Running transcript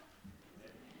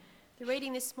The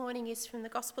reading this morning is from the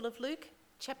Gospel of Luke,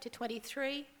 chapter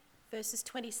 23, verses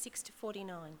 26 to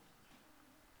 49.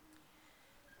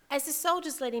 As the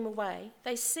soldiers led him away,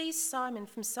 they seized Simon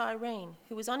from Cyrene,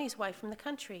 who was on his way from the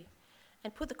country,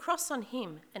 and put the cross on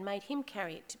him and made him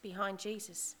carry it behind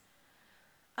Jesus.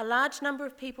 A large number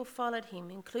of people followed him,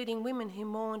 including women who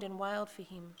mourned and wailed for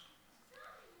him.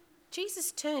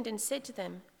 Jesus turned and said to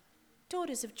them,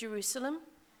 "Daughters of Jerusalem,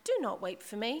 do not weep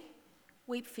for me.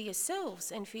 Weep for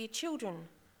yourselves and for your children.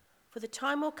 For the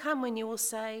time will come when you will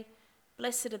say,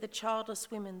 'Blessed are the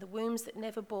childless women, the wombs that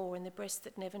never bore and the breasts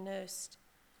that never nursed.'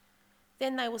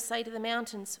 Then they will say to the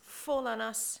mountains, 'Fall on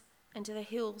us,' and to the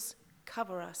hills,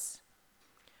 'Cover us.'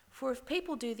 For if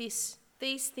people do these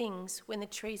things when the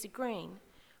trees are green,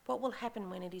 what will happen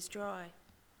when it is dry?"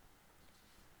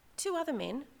 2 other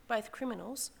men, both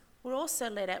criminals, were also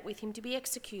led out with him to be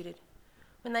executed.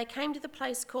 When they came to the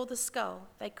place called the Skull,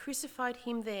 they crucified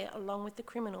him there along with the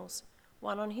criminals,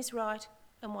 one on his right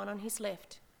and one on his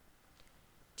left.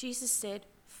 Jesus said,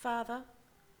 "Father,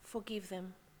 forgive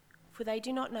them, for they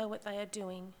do not know what they are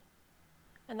doing."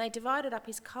 And they divided up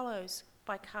his clothes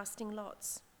by casting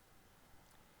lots.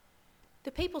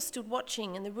 The people stood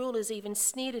watching, and the rulers even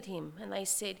sneered at him, and they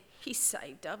said, "He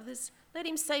saved others. Let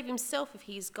him save himself if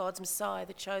he is God's Messiah,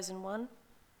 the chosen one."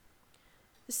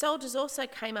 The soldiers also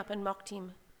came up and mocked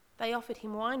him. They offered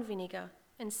him wine vinegar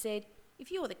and said,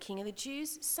 "If you are the king of the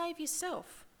Jews, save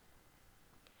yourself."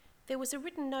 There was a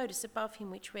written notice above him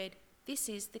which read, "This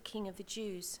is the King of the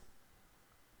Jews."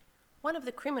 One of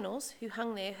the criminals who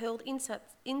hung there hurled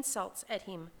insults at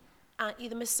him. "Aren't you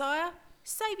the Messiah?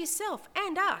 Save yourself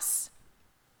and us."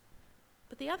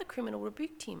 But the other criminal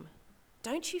rebuked him.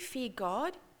 "Don't you fear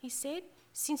God," he said,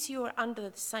 "since you are under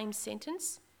the same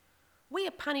sentence? We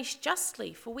are punished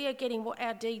justly, for we are getting what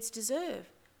our deeds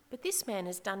deserve, but this man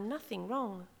has done nothing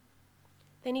wrong."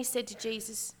 Then he said,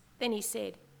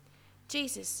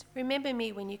 "Jesus, remember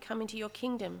me when you come into your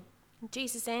kingdom." And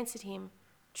Jesus answered him,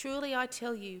 "Truly I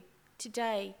tell you,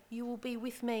 today you will be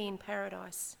with me in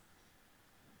paradise."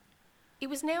 It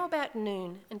was now about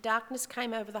noon, and darkness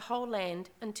came over the whole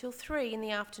land until 3 in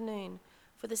the afternoon,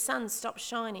 for the sun stopped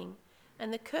shining,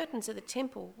 and the curtains of the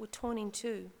temple were torn in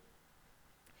two.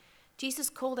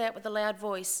 Jesus called out with a loud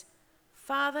voice,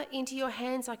 "Father, into your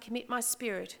hands I commit my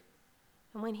spirit."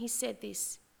 And when he said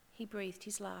this, he breathed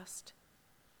his last.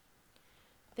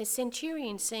 The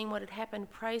centurion, seeing what had happened,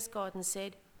 praised God and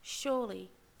said, "Surely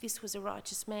this was a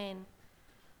righteous man."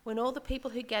 When all the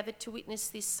people who gathered to witness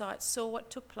this sight saw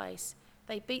what took place,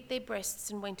 they beat their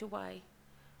breasts and went away.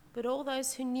 But all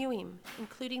those who knew him,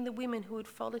 including the women who had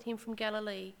followed him from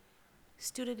Galilee,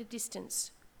 stood at a distance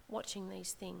watching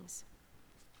these things.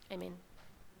 Amen.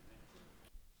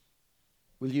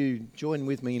 Will you join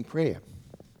with me in prayer?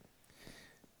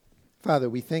 Father,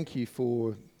 we thank you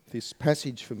for this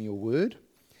passage from your word.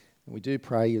 And we do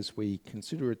pray as we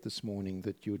consider it this morning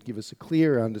that you would give us a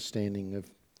clear understanding of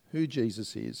who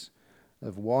Jesus is,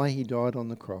 of why he died on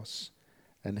the cross,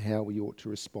 and how we ought to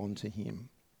respond to him.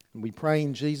 And we pray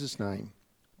in Jesus' name.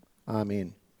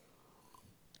 Amen.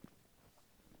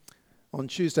 On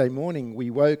Tuesday morning, we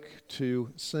woke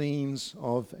to scenes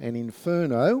of an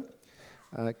inferno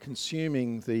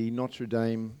consuming the Notre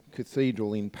Dame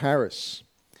Cathedral in Paris.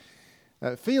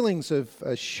 Feelings of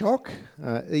shock,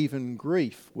 even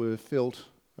grief, were felt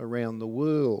around the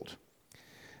world.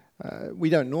 We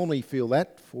don't normally feel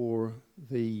that for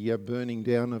the burning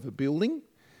down of a building,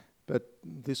 but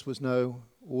this was no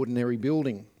ordinary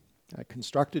building.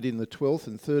 Constructed in the 12th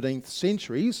and 13th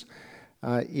centuries,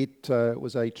 it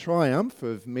was a triumph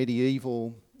of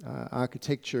medieval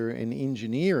architecture and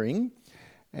engineering,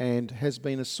 and has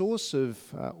been a source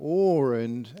of awe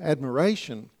and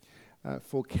admiration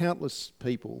for countless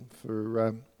people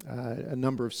for a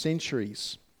number of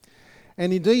centuries.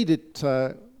 And indeed it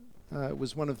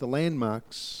was one of the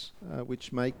landmarks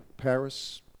which make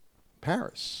Paris,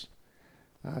 Paris.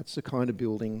 It's the kind of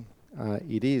building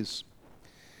it is.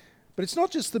 But it's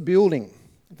not just the building.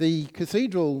 The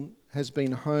cathedral has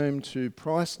been home to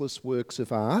priceless works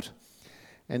of art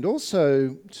and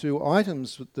also to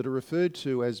items that are referred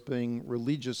to as being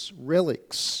religious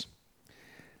relics.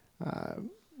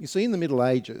 You see, in the Middle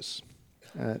Ages,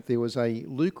 there was a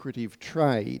lucrative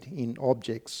trade in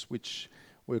objects which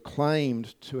were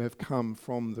claimed to have come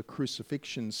from the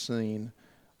crucifixion scene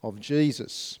of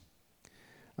Jesus.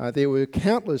 There were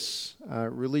countless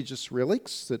religious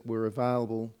relics that were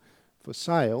available for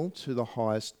sale to the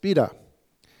highest bidder.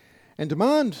 And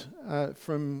demand,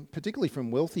 particularly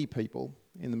from wealthy people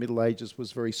in the Middle Ages,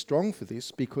 was very strong for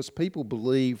this, because people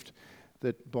believed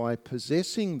that by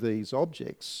possessing these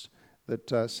objects,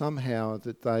 that somehow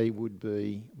that they would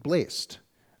be blessed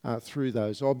through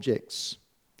those objects,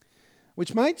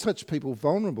 which made such people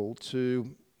vulnerable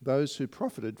to those who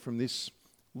profited from this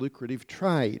lucrative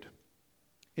trade.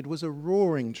 It was a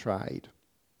roaring trade.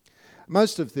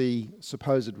 Most of the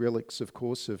supposed relics, of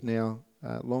course, have now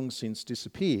long since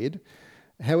disappeared.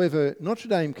 However, Notre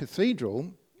Dame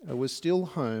Cathedral was still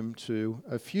home to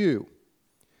a few.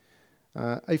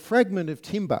 A fragment of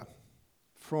timber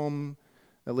from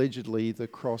allegedly the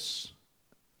cross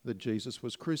that Jesus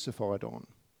was crucified on.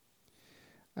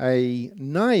 A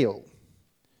nail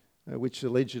which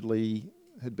allegedly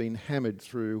had been hammered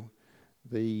through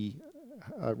the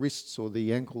wrists or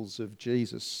the ankles of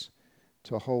Jesus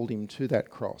to hold him to that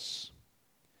cross.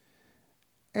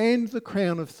 And the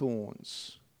crown of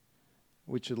thorns,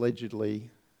 which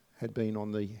allegedly had been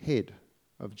on the head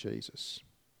of Jesus.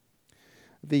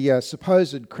 The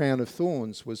supposed crown of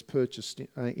thorns was purchased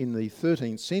in the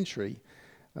 13th century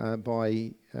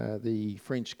by the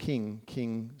French king,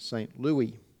 King Saint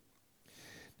Louis.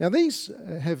 Now these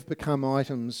have become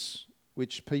items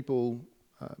which people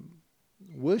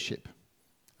worship.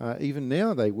 Even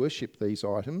now they worship these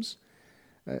items,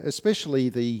 especially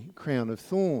the crown of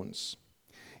thorns.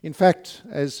 In fact,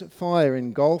 as fire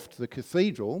engulfed the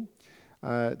cathedral,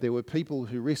 there were people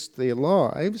who risked their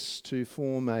lives to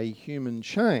form a human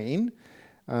chain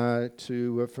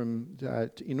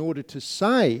in order to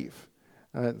save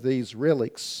these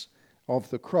relics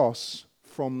of the cross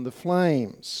from the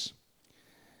flames.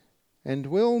 And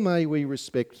well may we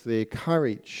respect their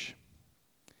courage.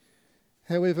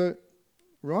 However,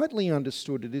 rightly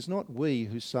understood, it is not we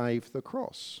who save the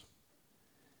cross.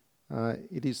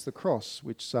 It is the cross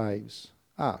which saves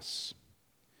us.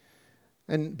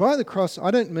 And by the cross, I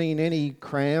don't mean any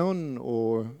crown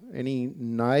or any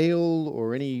nail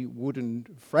or any wooden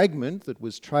fragment that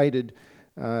was traded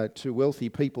to wealthy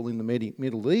people in the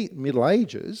Middle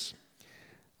Ages.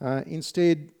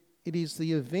 Instead, it is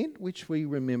the event which we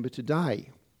remember today,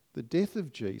 the death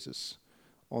of Jesus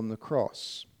on the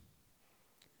cross.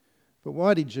 But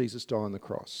why did Jesus die on the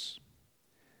cross?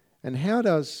 And how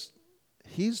does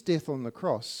his death on the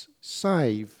cross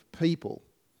save people,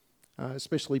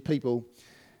 especially people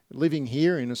living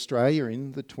here in Australia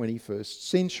in the 21st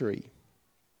century?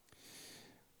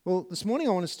 Well, this morning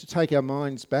I want us to take our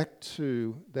minds back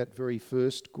to that very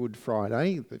first Good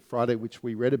Friday, the Friday which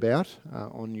we read about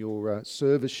on your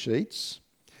service sheets.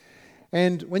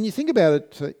 And when you think about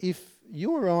it, if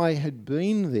you or I had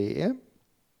been there,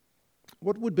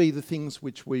 what would be the things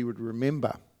which we would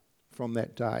remember from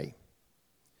that day?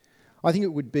 I think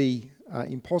it would be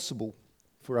impossible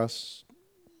for us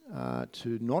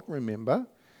to not remember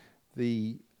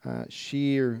the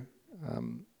sheer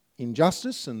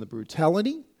injustice and the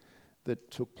brutality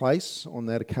that took place on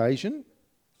that occasion.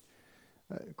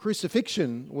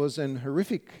 Crucifixion was an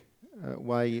horrific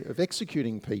way of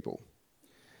executing people.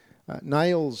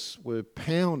 Nails were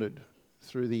pounded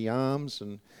through the arms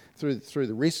and through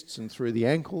the wrists and through the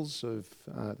ankles of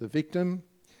the victim,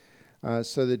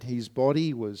 so that his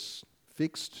body was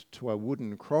fixed to a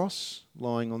wooden cross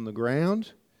lying on the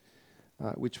ground,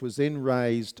 which was then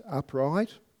raised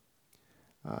upright.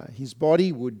 His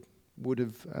body would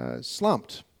have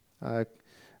slumped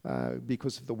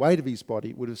because of the weight of his body.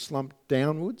 It would have slumped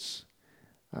downwards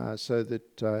so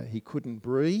that he couldn't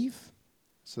breathe,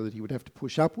 so that he would have to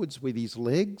push upwards with his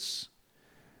legs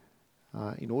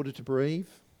in order to breathe.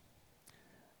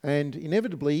 And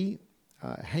inevitably,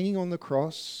 hanging on the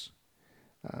cross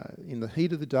in the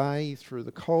heat of the day, through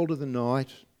the cold of the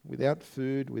night, without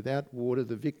food, without water,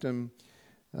 the victim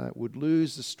would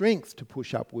lose the strength to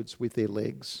push upwards with their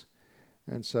legs,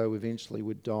 and so eventually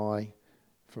would die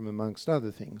from, amongst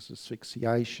other things,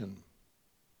 asphyxiation.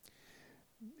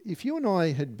 If you and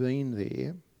I had been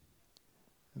there,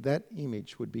 that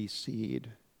image would be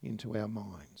seared into our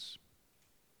minds.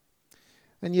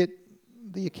 And yet,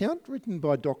 the account written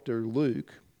by Dr.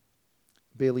 Luke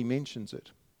barely mentions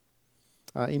it.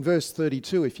 In verse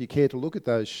 32, if you care to look at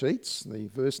those sheets, the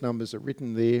verse numbers are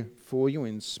written there for you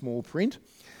in small print.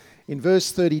 In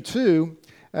verse 32,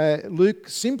 Luke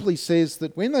simply says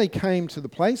that when they came to the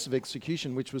place of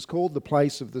execution, which was called the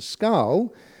place of the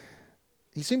skull,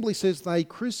 he simply says they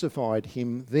crucified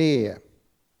him there.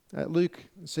 Luke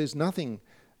says nothing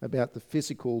about the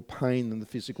physical pain and the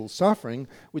physical suffering,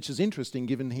 which is interesting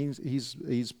given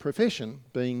his profession,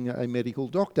 being a medical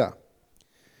doctor.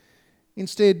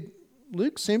 Instead,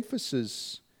 Luke's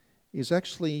emphasis is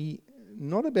actually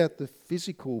not about the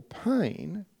physical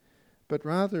pain, but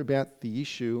rather about the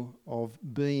issue of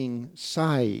being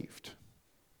saved.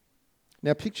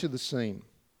 Now picture the scene.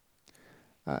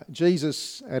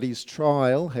 Jesus at his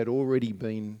trial had already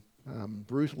been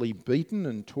brutally beaten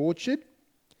and tortured.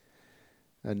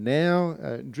 And now,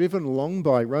 driven along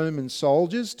by Roman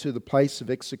soldiers to the place of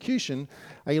execution,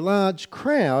 a large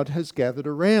crowd has gathered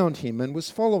around him and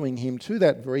was following him to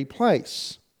that very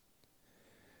place.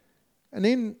 And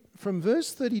then from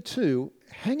verse 32,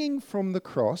 hanging from the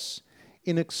cross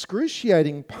in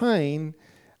excruciating pain,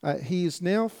 he is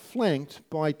now flanked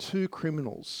by two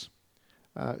criminals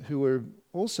who are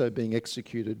also being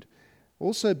executed,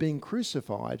 also being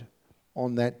crucified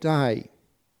on that day.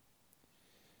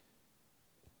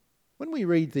 When we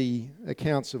read the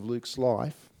accounts of Luke's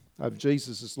life, of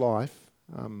Jesus' life,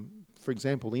 for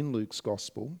example, in Luke's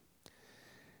Gospel,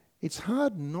 it's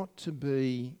hard not to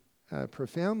be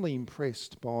profoundly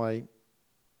impressed by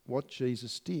what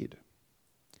Jesus did.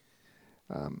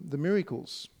 The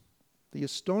miracles, the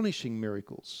astonishing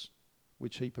miracles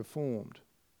which he performed.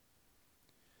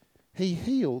 He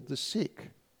healed the sick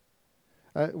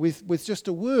with just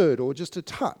a word or just a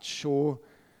touch, or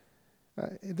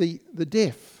the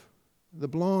deaf, the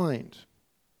blind,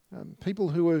 people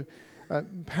who were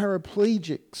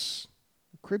paraplegics,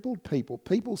 crippled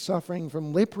people suffering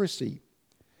from leprosy.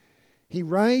 He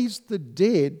raised the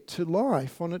dead to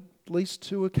life on at least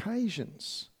 2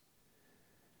 occasions.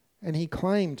 And he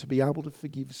claimed to be able to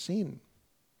forgive sin.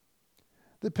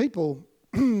 The people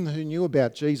who knew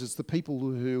about Jesus, the people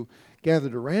who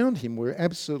gathered around him, were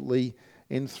absolutely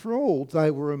enthralled. They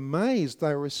were amazed.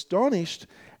 They were astonished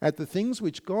at the things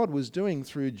which God was doing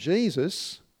through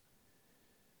Jesus.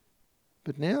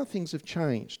 But now things have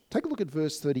changed. Take a look at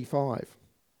verse 35.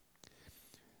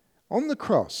 On the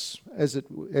cross, as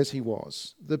he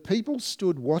was, the people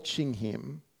stood watching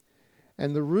him,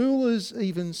 and the rulers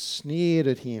even sneered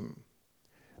at him.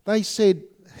 They said,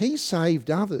 "He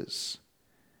saved others.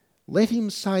 Let him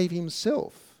save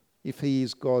himself if he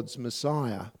is God's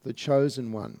Messiah, the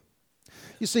chosen one."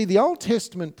 You see, the Old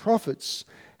Testament prophets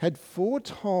had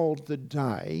foretold the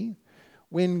day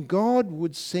when God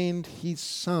would send his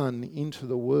Son into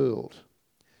the world.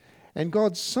 And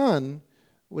God's Son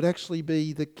would actually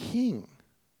be the king,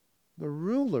 the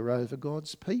ruler over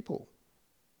God's people.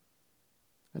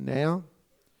 And now,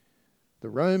 the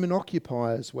Roman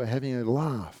occupiers were having a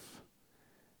laugh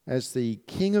as the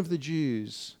King of the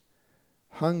Jews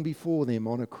hung before them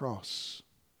on a cross.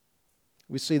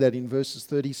 We see that in verses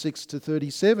 36 to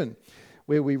 37,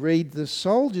 where we read, "The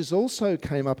soldiers also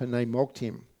came up and they mocked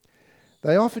him.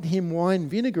 They offered him wine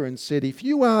vinegar and said, 'If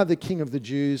you are the King of the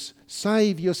Jews,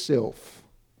 save yourself.'"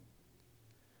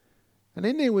 And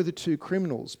then there were the two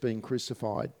criminals being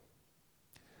crucified.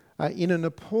 In an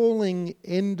appalling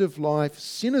end-of-life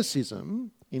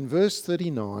cynicism, in verse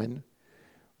 39,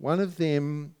 one of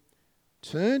them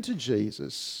turned to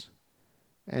Jesus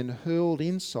and hurled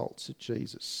insults at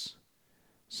Jesus,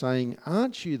 saying,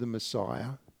 "Aren't you the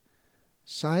Messiah?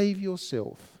 Save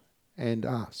yourself and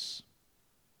us."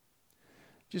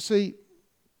 Do you see,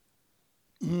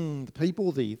 the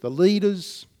people, the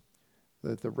leaders,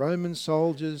 the Roman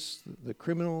soldiers, the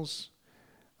criminals,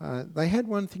 they had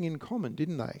one thing in common,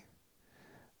 didn't they?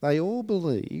 They all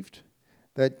believed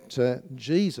that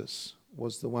Jesus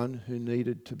was the one who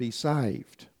needed to be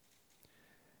saved.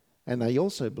 And they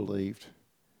also believed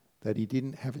that he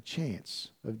didn't have a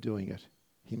chance of doing it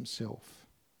himself.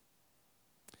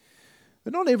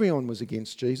 But not everyone was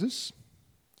against Jesus,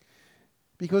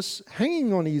 because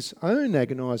hanging on his own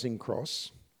agonising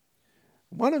cross,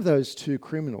 one of those two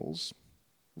criminals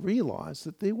realised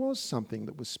that there was something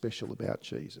that was special about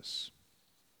Jesus.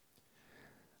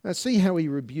 Now see how he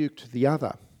rebuked the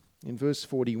other in verse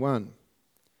 41,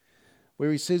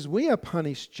 where he says, "We are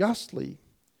punished justly,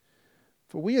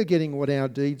 for we are getting what our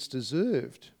deeds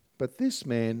deserved, but this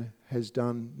man has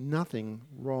done nothing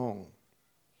wrong."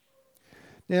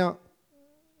 Now,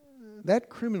 that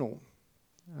criminal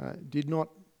did not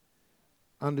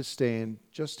understand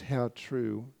just how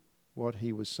true what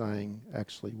he was saying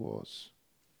actually was,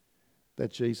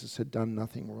 that Jesus had done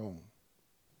nothing wrong.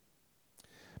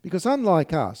 Because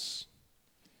unlike us,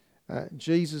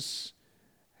 Jesus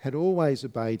had always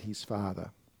obeyed his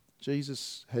Father.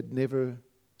 Jesus had never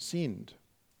sinned.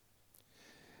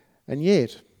 And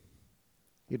yet,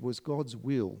 it was God's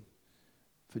will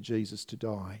for Jesus to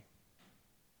die.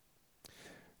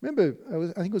 Remember,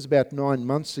 I think it was about 9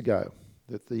 months ago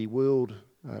that the world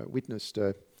witnessed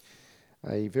a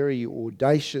very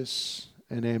audacious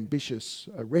and ambitious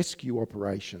rescue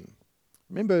operation.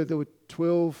 Remember, there were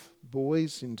 12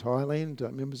 boys in Thailand,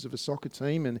 members of a soccer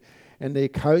team, and their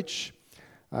coach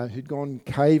who'd gone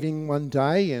caving one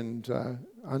day, and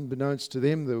unbeknownst to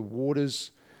them, the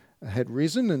waters had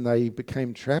risen and they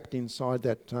became trapped inside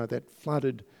that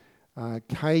flooded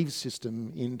cave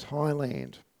system in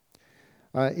Thailand.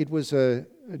 It was a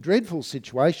a dreadful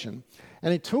situation,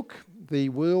 and it took the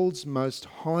world's most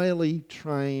highly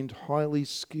trained, highly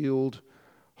skilled,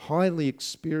 highly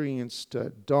experienced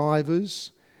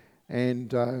divers and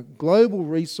global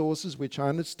resources, which I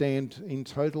understand in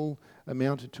total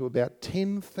amounted to about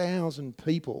 10,000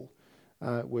 people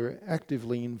were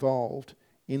actively involved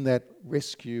in that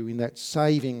rescue, in that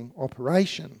saving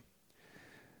operation.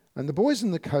 And the boys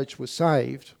and the coach were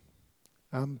saved,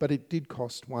 but it did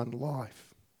cost one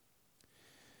life.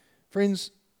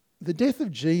 Friends, the death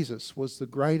of Jesus was the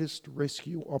greatest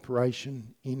rescue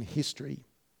operation in history.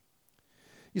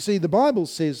 You see, the Bible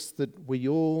says that we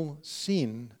all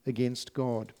sin against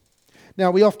God. Now,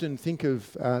 we often think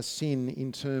of sin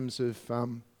in terms of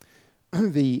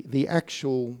the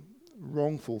actual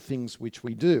wrongful things which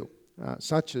we do,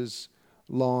 such as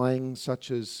lying,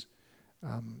 such as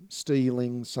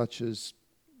stealing, such as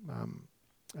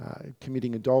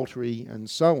committing adultery, and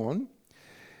so on.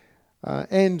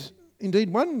 And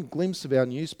indeed, one glimpse of our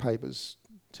newspapers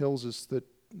tells us that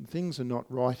things are not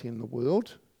right in the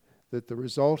world, that the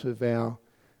result of our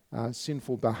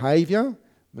sinful behaviour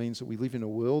means that we live in a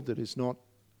world that is not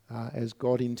as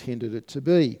God intended it to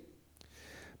be.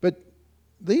 But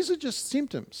these are just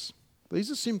symptoms. These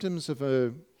are symptoms of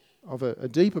a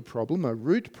deeper problem, a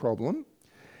root problem,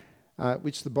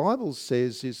 which the Bible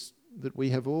says is that we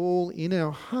have all, in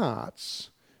our hearts,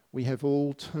 we have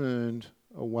all turned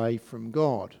away from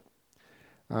God.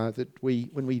 That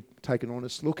when we take an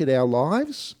honest look at our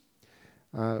lives,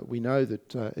 we know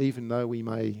that even though we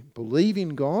may believe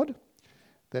in God,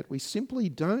 that we simply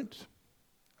don't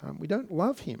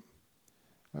love Him.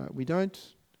 We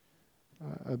don't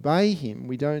obey Him.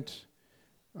 We don't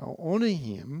honour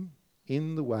Him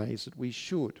in the ways that we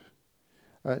should,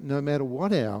 no matter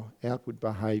what our outward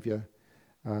behaviour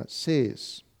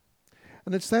says.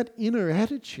 And it's that inner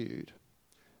attitude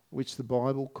which the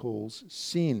Bible calls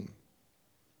sin.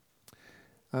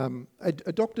 A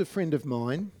doctor friend of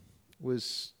mine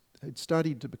had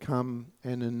studied to become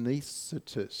an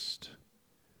anaesthetist.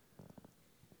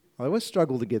 I always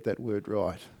struggle to get that word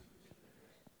right.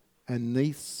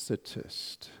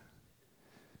 Anaesthetist.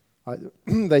 I'm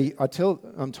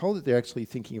told that they're actually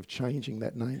thinking of changing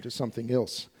that name to something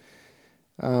else.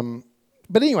 But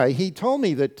anyway, he told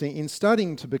me that in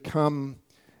studying to become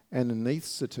an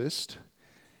anaesthetist,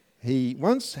 he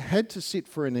once had to sit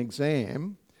for an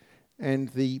exam, and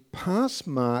the pass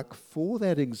mark for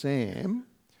that exam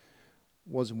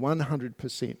was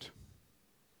 100%.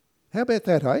 How about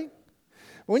that, eh?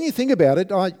 When you think about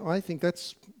it, I think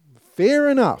that's fair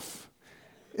enough.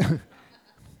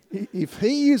 If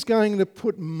he is going to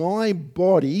put my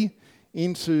body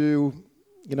into,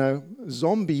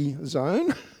 zombie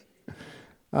zone,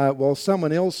 while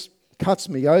someone else cuts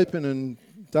me open and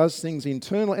does things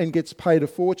internal and gets paid a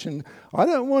fortune, I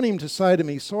don't want him to say to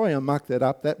me, sorry, I mucked that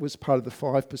up. That was part of the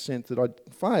 5% that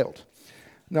I'd failed.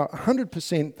 No,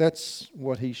 100%, that's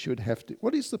what he should have to.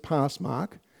 What is the pass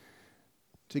mark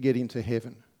to get into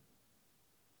heaven?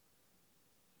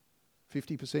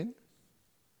 50%?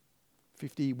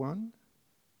 51?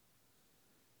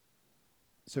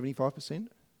 75%?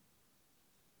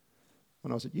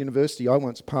 When I was at university, I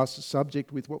once passed a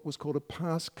subject with what was called a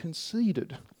pass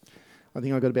conceded. I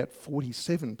think I got about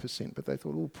 47%, but they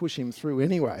thought, we'll push him through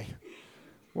anyway.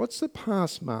 What's the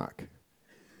pass mark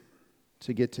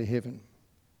to get to heaven?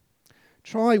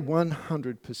 Try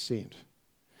 100%.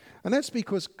 And that's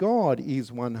because God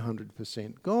is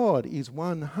 100%. God is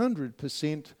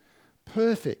 100%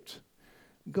 perfect.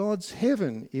 God's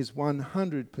heaven is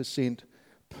 100%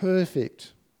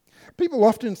 perfect. People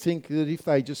often think that if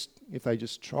they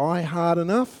just try hard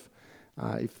enough,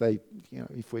 if they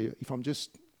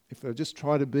just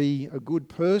try to be a good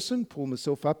person, pull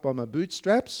myself up by my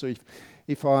bootstraps, so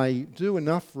if I do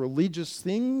enough religious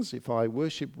things, if I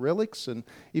worship relics, and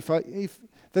if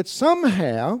that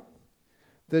somehow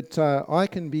that I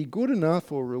can be good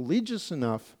enough or religious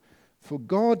enough for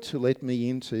God to let me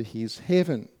into His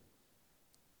heaven.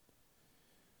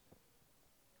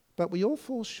 But we all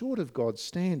fall short of God's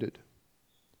standard,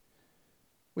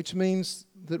 which means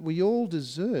that we all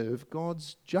deserve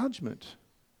God's judgment,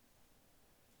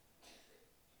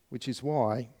 which is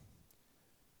why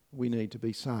we need to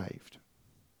be saved.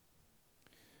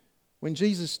 When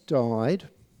Jesus died,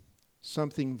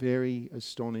 something very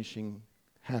astonishing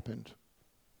happened.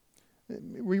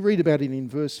 We read about it in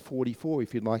verse 44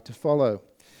 if you'd like to follow.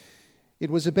 It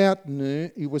was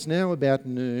now about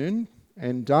noon,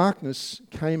 and darkness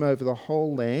came over the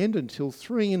whole land until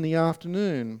 3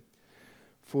 p.m,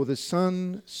 for the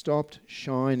sun stopped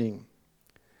shining,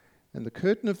 and the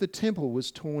curtain of the temple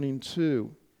was torn in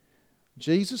two,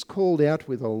 Jesus called out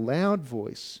with a loud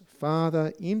voice,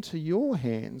 "Father, into your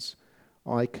hands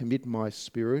I commit my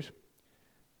spirit."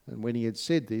 And when he had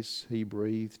said this, he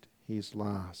breathed his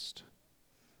last.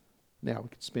 Now, we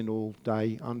could spend all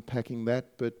day unpacking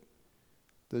that, but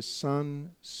the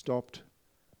sun stopped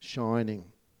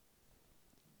shining.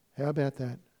 How about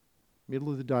that? Middle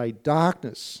of the day,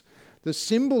 darkness. The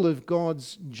symbol of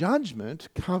God's judgment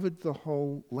covered the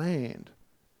whole land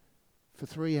for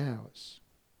 3 hours.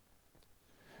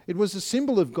 It was a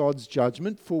symbol of God's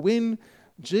judgment, for when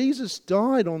Jesus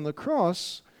died on the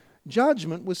cross,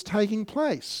 judgment was taking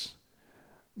place.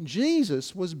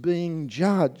 Jesus was being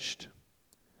judged.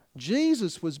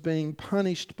 Jesus was being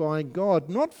punished by God,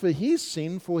 not for his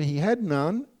sin, for he had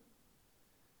none,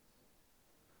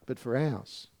 but for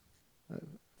ours,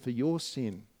 for your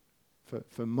sin,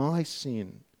 for my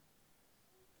sin.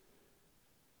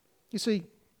 You see,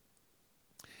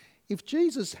 if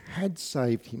Jesus had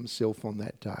saved himself on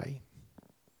that day,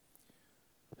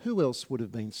 who else would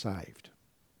have been saved?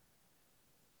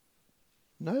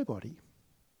 Nobody.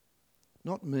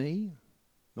 Not me,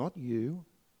 not you.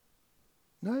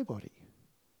 Nobody.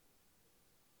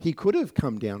 He could have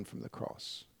come down from the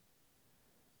cross,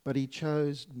 but he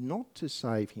chose not to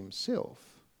save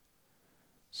himself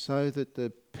so that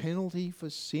the penalty for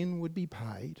sin would be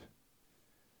paid,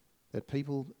 that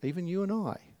people, even you and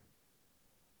I,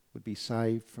 would be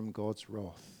saved from God's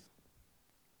wrath.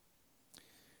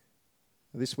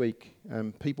 This week,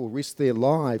 people risked their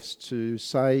lives to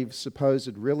save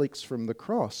supposed relics from the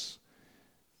cross,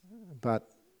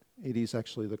 but it is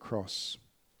actually the cross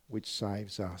which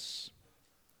saves us.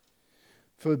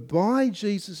 For by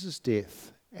Jesus'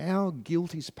 death, our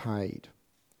guilt is paid,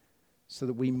 so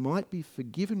that we might be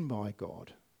forgiven by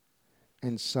God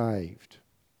and saved.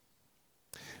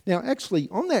 Now, actually,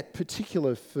 on that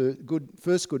particular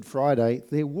first Good Friday,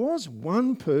 there was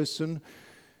one person,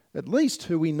 at least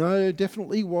who we know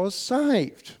definitely was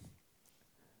saved.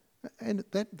 And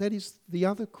that is the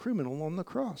other criminal on the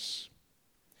cross.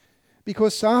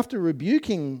 Because after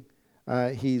rebuking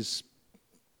his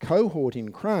cohort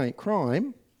in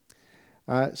crime,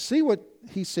 see what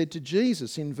he said to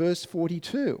Jesus in verse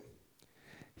 42.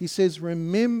 He says,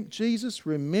 Jesus,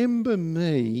 remember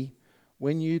me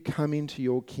when you come into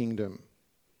your kingdom.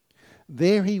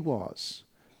 There he was,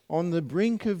 on the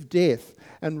brink of death,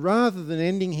 and rather than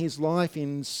ending his life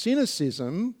in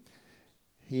cynicism,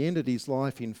 he ended his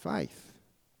life in faith.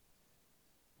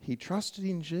 He trusted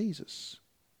in Jesus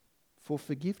for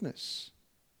forgiveness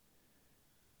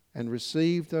and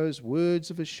received those words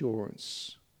of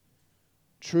assurance.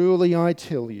 Truly I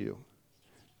tell you,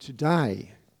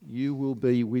 today you will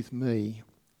be with me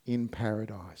in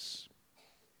paradise.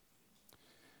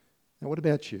 Now, what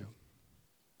about you?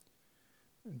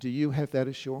 Do you have that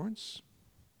assurance?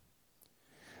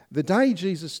 The day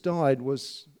Jesus died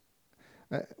was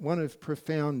one of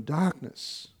profound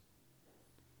darkness,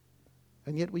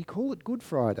 and yet we call it Good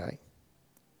Friday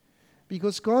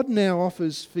because God now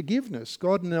offers forgiveness.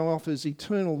 God now offers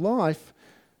eternal life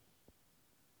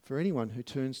for anyone who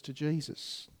turns to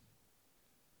Jesus,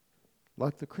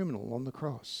 like the criminal on the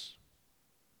cross.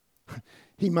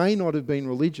 He may not have been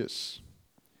religious.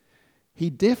 He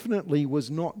definitely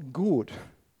was not good.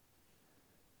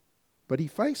 But he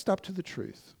faced up to the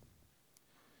truth.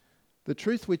 The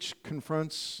truth which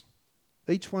confronts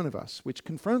each one of us, which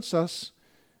confronts us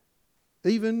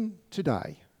even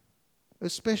today,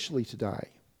 especially today,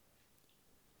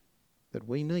 that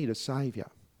we need a Saviour.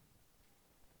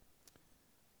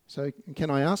 So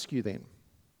can I ask you then,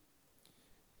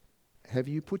 have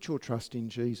you put your trust in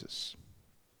Jesus?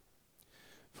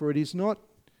 For it is not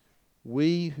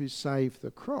we who save the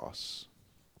cross,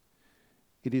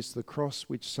 it is the cross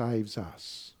which saves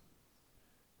us.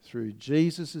 Through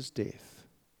Jesus' death,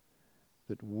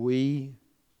 that we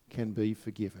can be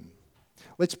forgiven.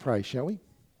 Let's pray, shall we?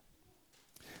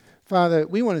 Father,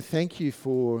 we want to thank you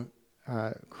for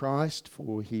Christ,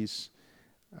 for his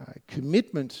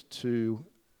commitment to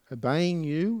obeying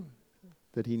you,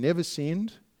 that he never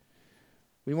sinned.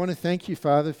 We want to thank you,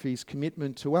 Father, for his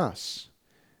commitment to us,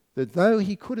 that though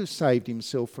he could have saved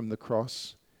himself from the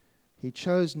cross, he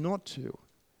chose not to,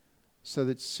 so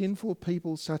that sinful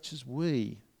people such as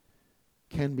we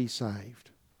can be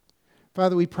saved.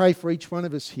 Father, we pray for each one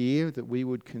of us here that we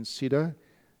would consider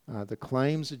the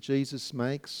claims that Jesus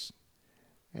makes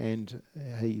and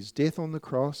his death on the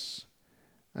cross,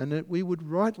 and that we would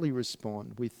rightly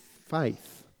respond with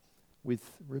faith,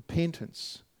 with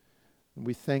repentance, and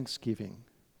with thanksgiving.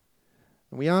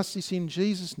 And we ask this in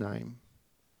Jesus' name.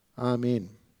 Amen.